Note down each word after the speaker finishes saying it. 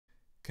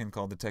American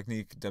called the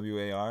technique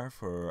WAR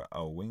for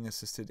a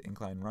wing-assisted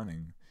incline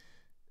running,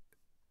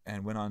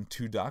 and went on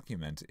to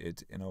document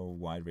it in a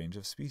wide range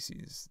of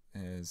species.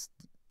 As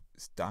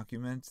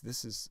document,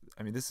 this is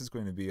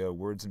going to be a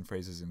words and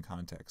phrases in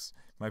context.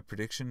 My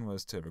prediction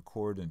was to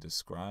record and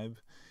describe,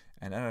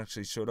 and that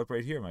actually showed up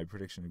right here. My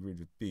prediction agreed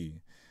with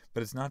B,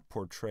 but it's not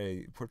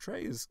portray.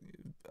 Portray is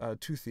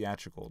too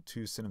theatrical,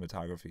 too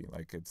cinematography.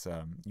 Like it's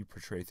you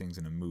portray things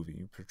in a movie,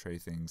 you portray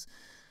things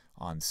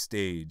on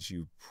stage,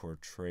 you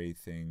portray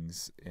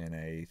things in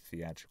a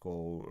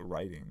theatrical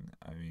writing.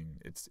 I mean,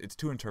 it's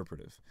too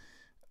interpretive.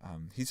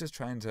 He's just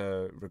trying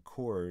to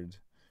record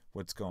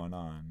what's going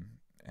on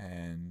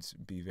and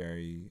be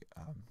very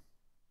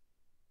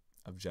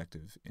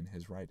objective in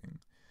his writing,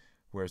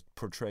 whereas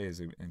portray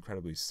is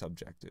incredibly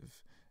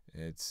subjective.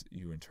 It's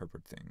you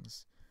interpret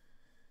things.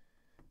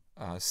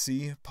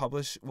 C,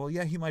 publish. Well,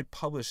 yeah, he might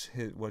publish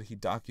what he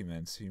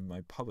documents. He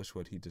might publish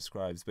what he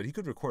describes, but he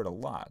could record a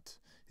lot.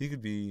 He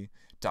could be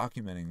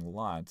documenting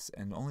lots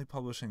and only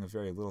publishing a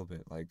very little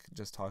bit, like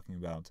just talking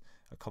about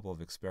a couple of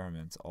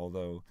experiments,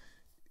 although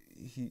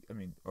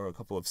or a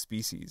couple of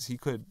species. He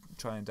could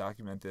try and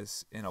document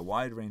this in a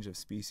wide range of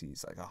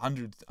species, like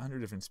 100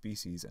 different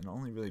species, and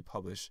only really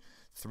publish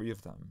 3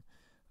 of them.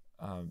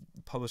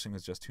 Publishing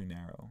is just too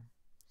narrow.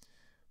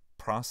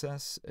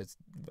 Process, it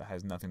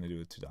has nothing to do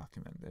with to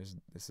document.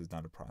 This is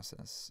not a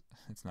process.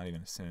 It's not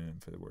even a synonym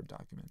for the word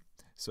document.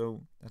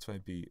 So that's why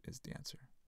B is the answer.